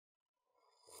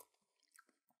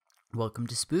Welcome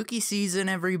to spooky season,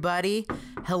 everybody.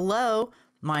 Hello,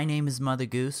 my name is Mother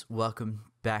Goose. Welcome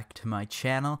back to my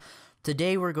channel.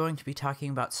 Today we're going to be talking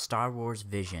about Star Wars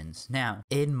Visions. Now,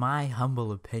 in my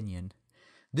humble opinion,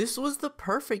 this was the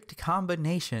perfect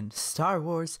combination, Star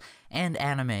Wars and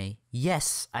anime.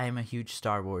 Yes, I am a huge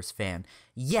Star Wars fan.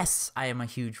 Yes, I am a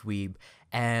huge weeb.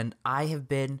 And I have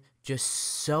been just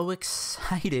so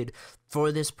excited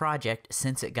for this project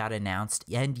since it got announced.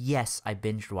 And yes, I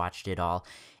binge watched it all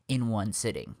in one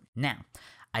sitting. Now,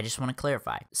 I just want to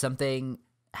clarify something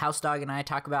House Dog and I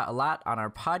talk about a lot on our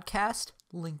podcast,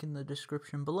 link in the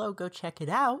description below, go check it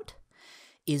out,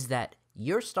 is that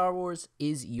your Star Wars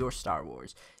is your Star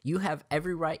Wars. You have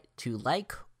every right to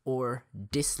like or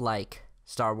dislike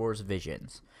Star Wars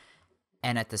Visions.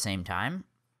 And at the same time,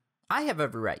 I have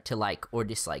every right to like or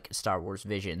dislike Star Wars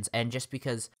Visions. And just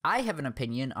because I have an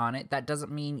opinion on it, that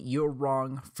doesn't mean you're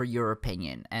wrong for your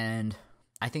opinion. And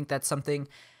I think that's something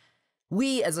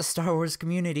we as a Star Wars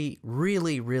community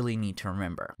really need to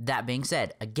remember. That being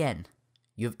said, again,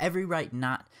 you have every right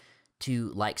not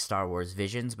to like Star Wars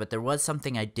Visions, but there was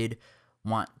something I did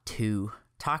want to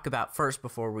talk about first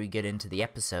before we get into the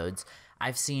episodes.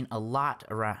 I've seen a lot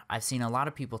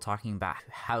of people talking about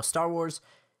how Star Wars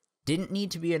didn't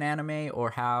need to be an anime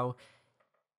or how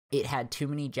it had too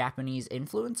many Japanese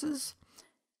influences.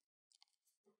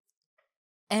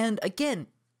 And again,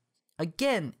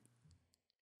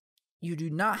 you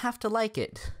do not have to like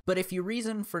it. But if your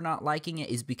reason for not liking it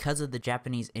is because of the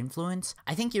Japanese influence,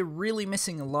 I think you're really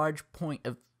missing a large point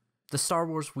of the Star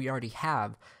Wars we already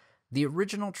have. The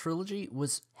original trilogy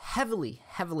was heavily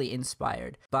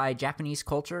inspired by Japanese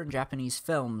culture and Japanese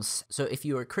films. So if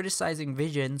you are criticizing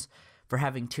Visions for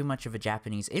having too much of a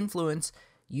Japanese influence,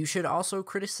 you should also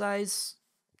criticize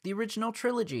the original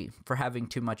trilogy for having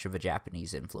too much of a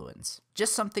Japanese influence.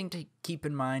 Just something to keep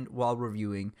in mind while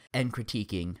reviewing and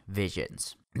critiquing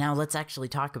Visions. Now let's actually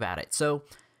talk about it. So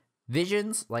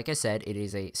Visions, like I said, it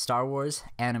is a Star Wars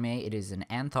anime. It is an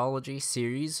anthology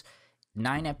series,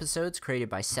 9 episodes created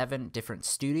by 7 different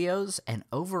studios, and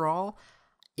overall,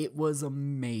 it was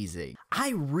amazing.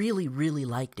 I really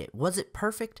liked it. Was it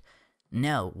perfect?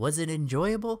 No. Was it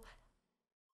enjoyable?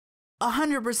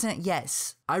 100%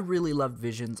 yes. I really loved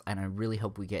Visions, and I really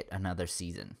hope we get another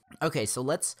season. Okay, so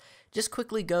let's just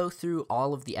quickly go through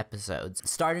all of the episodes,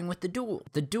 starting with the Duel.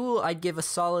 The Duel, I'd give a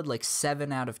solid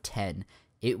 7 out of 10.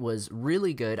 It was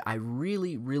really good. I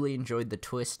really enjoyed the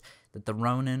twist that the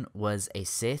Ronin was a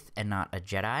Sith and not a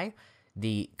Jedi.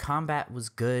 The combat was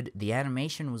good. The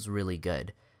animation was really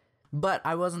good. But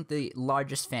I wasn't the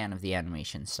largest fan of the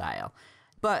animation style.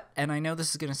 But, and I know this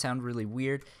is going to sound really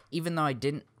weird, even though I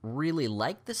didn't really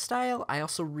like the style, I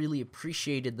also really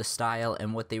appreciated the style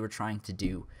and what they were trying to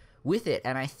do with it,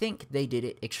 and I think they did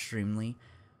it extremely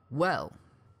well.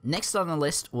 Next on the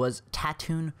list was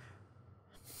Tattoine.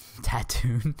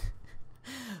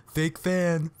 Fake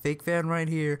fan right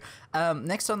here.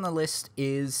 Next on the list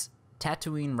is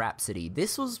Tattoine Rhapsody.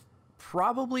 This was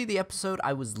probably the episode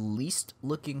I was least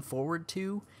looking forward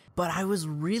to, but I was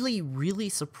really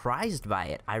surprised by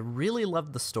it. I really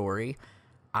loved the story.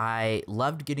 I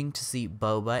loved getting to see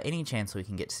Boba. Any chance we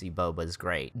can get to see Boba is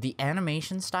great. The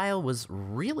animation style was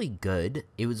really good.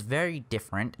 It was very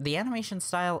different. The animation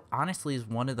style, honestly, is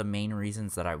one of the main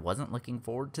reasons that I wasn't looking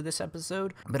forward to this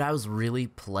episode, but I was really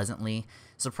pleasantly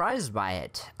surprised by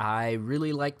it. I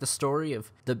really liked the story of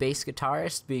the bass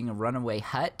guitarist being a runaway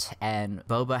Hutt and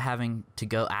Boba having to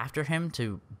go after him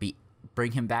to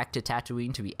bring him back to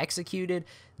Tatooine to be executed.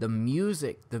 The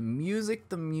music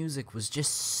was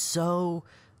just so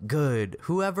good.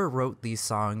 Whoever wrote these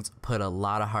songs put a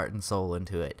lot of heart and soul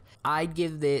into it. I'd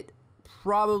give it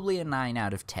probably a 9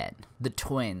 out of 10. The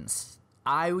twins.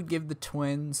 I would give the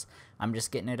twins, I'm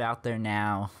just getting it out there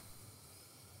now,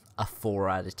 a 4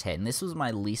 out of 10. This was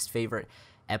my least favorite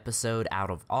episode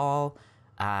out of all.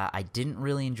 I didn't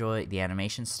really enjoy the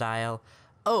animation style.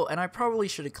 Oh, and I probably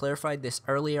should have clarified this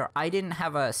earlier. I didn't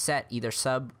have a set either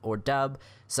sub or dub.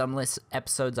 Some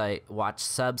episodes I watched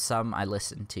sub, some I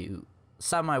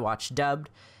watched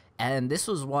dubbed, and this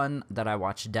was one that I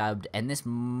watched dubbed, and this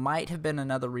might have been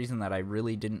another reason that I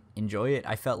really didn't enjoy it.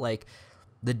 I felt like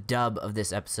the dub of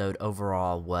this episode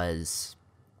overall was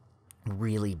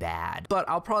really bad. But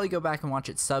I'll probably go back and watch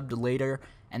it subbed later,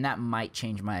 and that might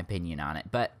change my opinion on it.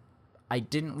 But I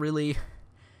didn't really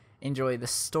enjoy the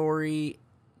story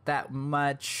that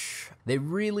much. They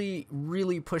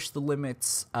really pushed the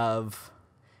limits of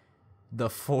the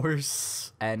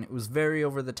Force, and it was very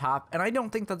over the top, and I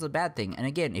don't think that's a bad thing. And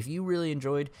again, if you really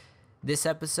enjoyed this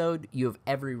episode, you have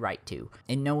every right to.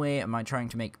 In no way am I trying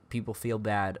to make people feel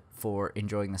bad for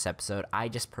enjoying this episode. I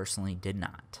just personally did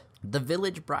not. The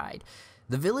Village Bride.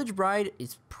 The Village Bride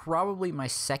is probably my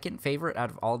second favorite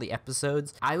out of all the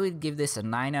episodes. I would give this a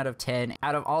 9 out of 10.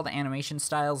 Out of all the animation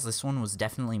styles, this one was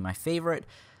definitely my favorite.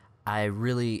 I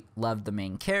really loved the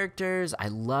main characters. I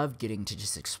loved getting to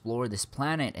just explore this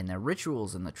planet and their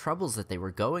rituals and the troubles that they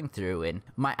were going through. And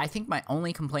I think my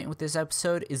only complaint with this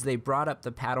episode is they brought up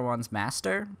the Padawan's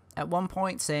master at one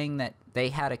point, saying that they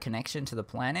had a connection to the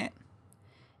planet.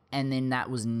 And then that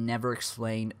was never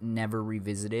explained, never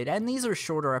revisited. And these are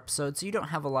shorter episodes, so you don't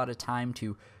have a lot of time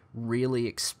to really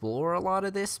explore a lot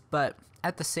of this. But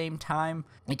at the same time,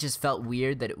 it just felt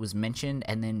weird that it was mentioned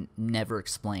and then never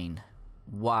explained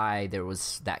why there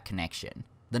was that connection.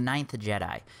 The Ninth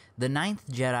Jedi. The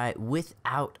Ninth Jedi,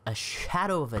 without a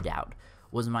shadow of a doubt,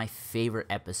 was my favorite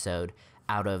episode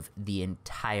out of the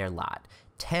entire lot.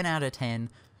 10 out of 10.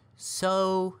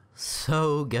 So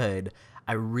good.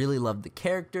 I really loved the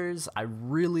characters. I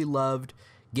really loved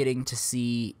getting to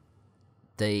see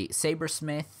the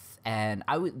Sabersmith. And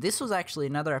this was actually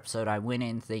another episode I went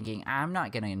in thinking, I'm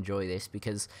not going to enjoy this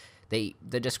because the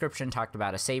description talked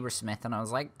about a sabersmith, and I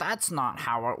was like, that's not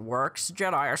how it works.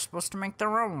 Jedi are supposed to make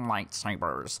their own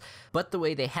lightsabers. But the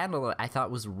way they handled it, I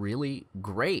thought was really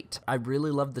great. I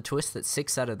really loved the twist that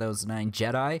 6 out of those 9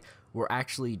 Jedi were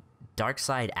actually dark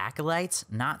side acolytes,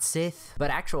 not Sith,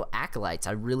 but actual acolytes.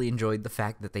 I really enjoyed the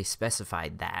fact that they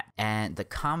specified that. And the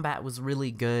combat was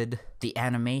really good. The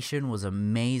animation was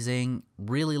amazing.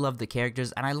 Really loved the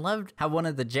characters. And I loved how one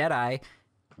of the Jedi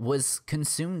was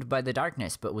consumed by the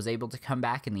darkness, but was able to come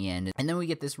back in the end. And then we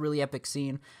get this really epic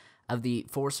scene of the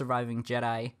 4 surviving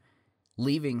Jedi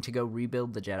leaving to go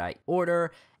rebuild the Jedi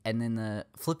Order, and then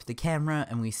flip the camera,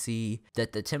 and we see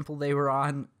that the temple they were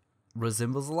on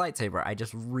resembles a lightsaber. I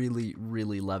just really,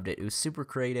 really loved it. It was super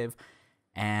creative,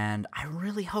 and I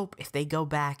really hope if they go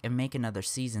back and make another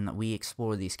season that we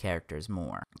explore these characters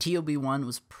more. TOB1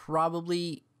 was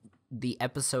probably the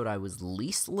episode I was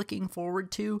least looking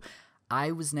forward to.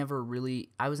 I was never really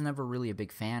a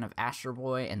big fan of Astro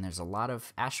Boy, and there's a lot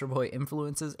of Astro Boy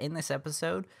influences in this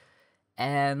episode.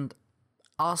 And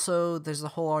also, there's the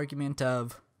whole argument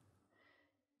of,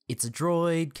 it's a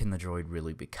droid, can the droid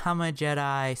really become a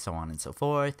Jedi, so on and so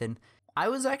forth. And I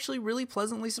was actually really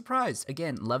pleasantly surprised.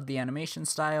 Again, loved the animation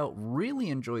style, really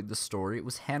enjoyed the story. It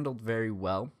was handled very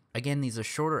well. Again, these are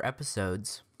shorter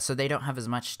episodes, so they don't have as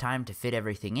much time to fit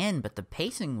everything in, but the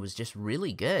pacing was just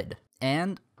really good.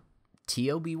 And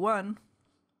TOB1,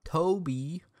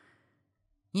 Tobi,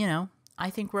 I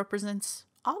think represents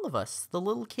all of us, the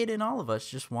little kid in all of us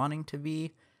just wanting to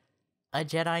be a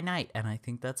Jedi Knight, and I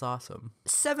think that's awesome.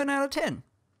 7 out of 10.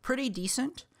 Pretty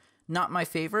decent. Not my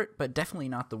favorite, but definitely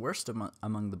not the worst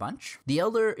among the bunch. The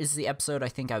Elder is the episode I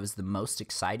think I was the most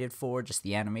excited for, just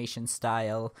the animation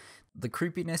style, the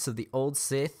creepiness of the old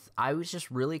Sith. I was just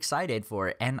really excited for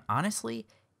it, and honestly,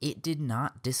 it did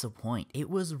not disappoint. It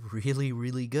was really,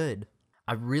 really good.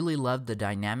 I really loved the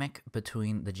dynamic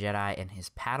between the Jedi and his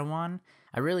Padawan.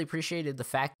 I really appreciated the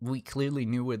fact we clearly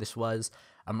knew where this was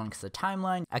amongst the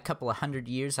timeline, a couple of 100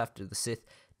 years after the Sith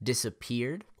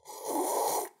disappeared.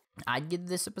 I'd give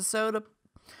this episode a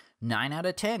 9 out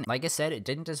of 10. Like I said, it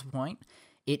didn't disappoint.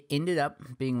 It ended up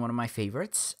being one of my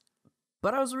favorites,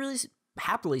 but I was really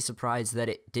happily surprised that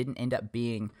it didn't end up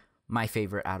being my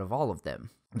favorite out of all of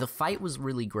them. The fight was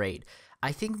really great.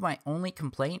 I think my only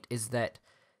complaint is that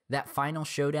final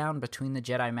showdown between the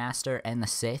Jedi Master and the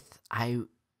Sith, I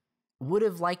would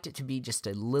have liked it to be just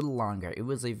a little longer. It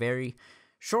was a very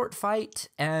short fight,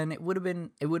 and it would have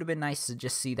been nice to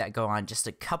just see that go on just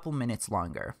a couple minutes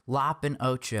longer. Lop and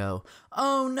Ocho.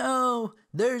 Oh no,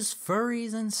 there's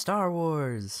furries in Star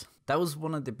Wars. That was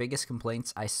one of the biggest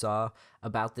complaints I saw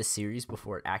about this series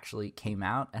before it actually came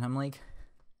out, and I'm like,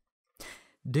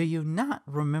 do you not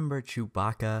remember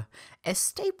Chewbacca? A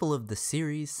staple of the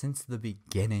series since the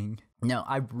beginning. No,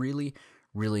 I really,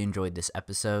 really enjoyed this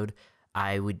episode.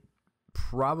 I would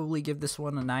probably give this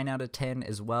one a 9 out of 10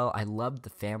 as well. I loved the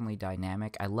family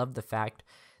dynamic. I loved the fact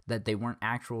that they weren't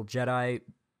actual Jedi,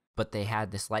 but they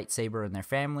had this lightsaber in their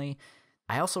family.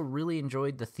 I also really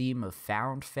enjoyed the theme of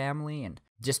found family, and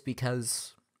just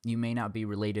because you may not be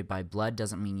related by blood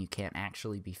doesn't mean you can't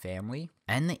actually be family.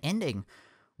 And the ending,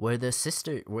 where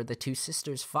the two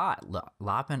sisters fought,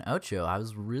 Lop and Ocho, I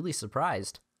was really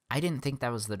surprised. I didn't think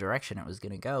that was the direction it was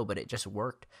going to go, but it just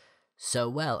worked so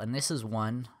well. And this is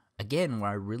one, again,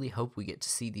 where I really hope we get to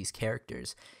see these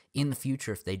characters in the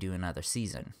future if they do another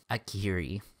season.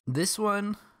 Akakiri. This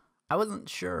one, I wasn't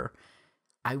sure.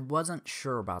 I wasn't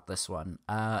sure about this one.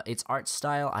 Its art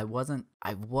style, I wasn't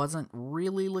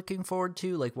really looking forward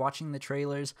to, like watching the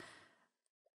trailers.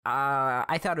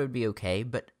 I thought it would be okay,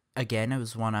 but Again, it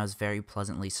was one I was very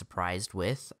pleasantly surprised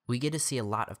with. We get to see a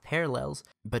lot of parallels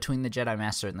between the Jedi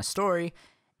Master in the story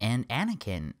and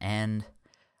Anakin, and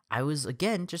I was,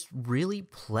 again, just really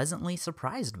pleasantly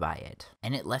surprised by it.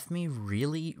 And it left me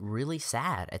really, really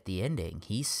sad at the ending.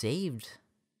 He saved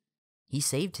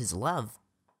his love,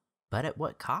 but at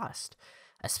what cost?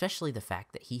 Especially the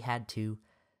fact that he had to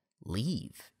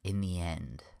leave in the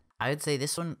end. I would say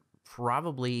this one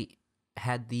probably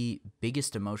had the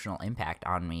biggest emotional impact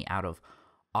on me out of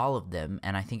all of them,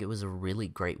 and I think it was a really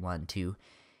great one to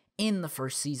end the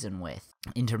first season with.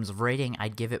 In terms of rating,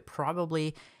 I'd give it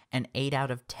probably an 8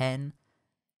 out of 10.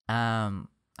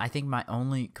 I think my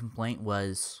only complaint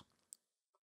was,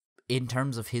 in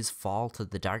terms of his fall to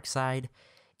the dark side,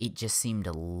 it just seemed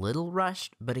a little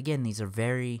rushed, but again, these are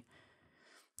very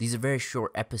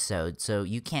short episodes, so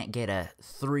you can't get a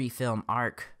 3-film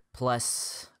arc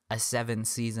plus a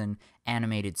 7-season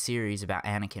animated series about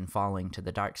Anakin falling to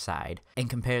the dark side and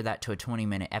compare that to a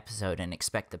 20-minute episode and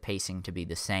expect the pacing to be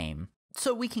the same.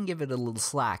 So we can give it a little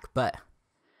slack, but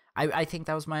I think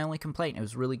that was my only complaint. It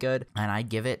was really good, and I'd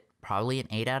give it probably an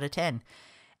 8 out of 10.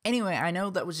 Anyway, I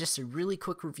know that was just a really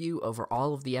quick review over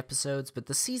all of the episodes, but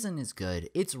the season is good.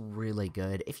 It's really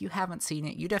good. If you haven't seen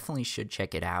it, you definitely should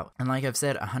check it out. And like I've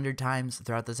said 100 times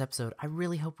throughout this episode, I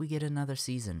really hope we get another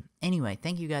season. Anyway,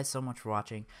 thank you guys so much for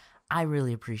watching. I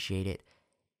really appreciate it.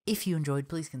 If you enjoyed,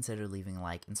 please consider leaving a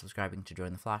like and subscribing to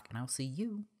join the flock, and I'll see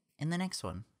you in the next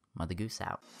one. Mother Goose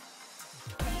out.